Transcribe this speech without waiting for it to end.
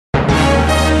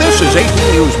is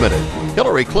AP News Minute.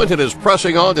 Hillary Clinton is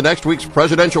pressing on to next week's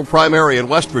presidential primary in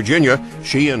West Virginia.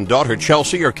 She and daughter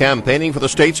Chelsea are campaigning for the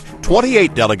state's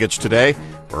 28 delegates today.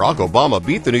 Barack Obama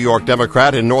beat the New York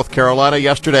Democrat in North Carolina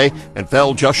yesterday and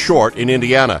fell just short in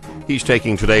Indiana. He's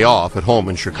taking today off at home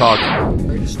in Chicago.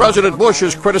 President Bush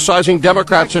is criticizing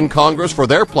Democrats in Congress for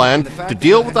their plan to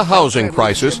deal with the housing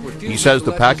crisis. He says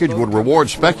the package would reward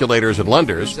speculators and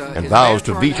lenders and vows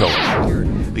to veto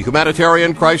it. The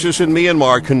humanitarian crisis in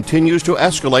Myanmar continues to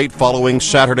escalate following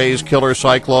Saturday's killer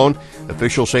cyclone.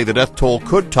 Officials say the death toll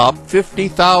could top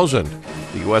 50,000.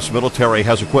 The U.S. military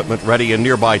has equipment ready in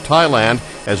nearby Thailand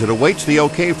as it awaits the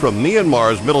okay from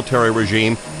Myanmar's military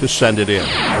regime to send it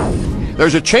in.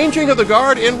 There's a changing of the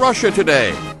guard in Russia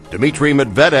today. Dmitry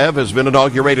Medvedev has been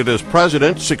inaugurated as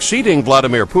president, succeeding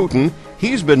Vladimir Putin.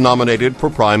 He's been nominated for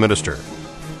prime minister.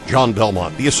 John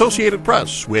Belmont, The Associated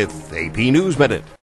Press, with AP News Minute.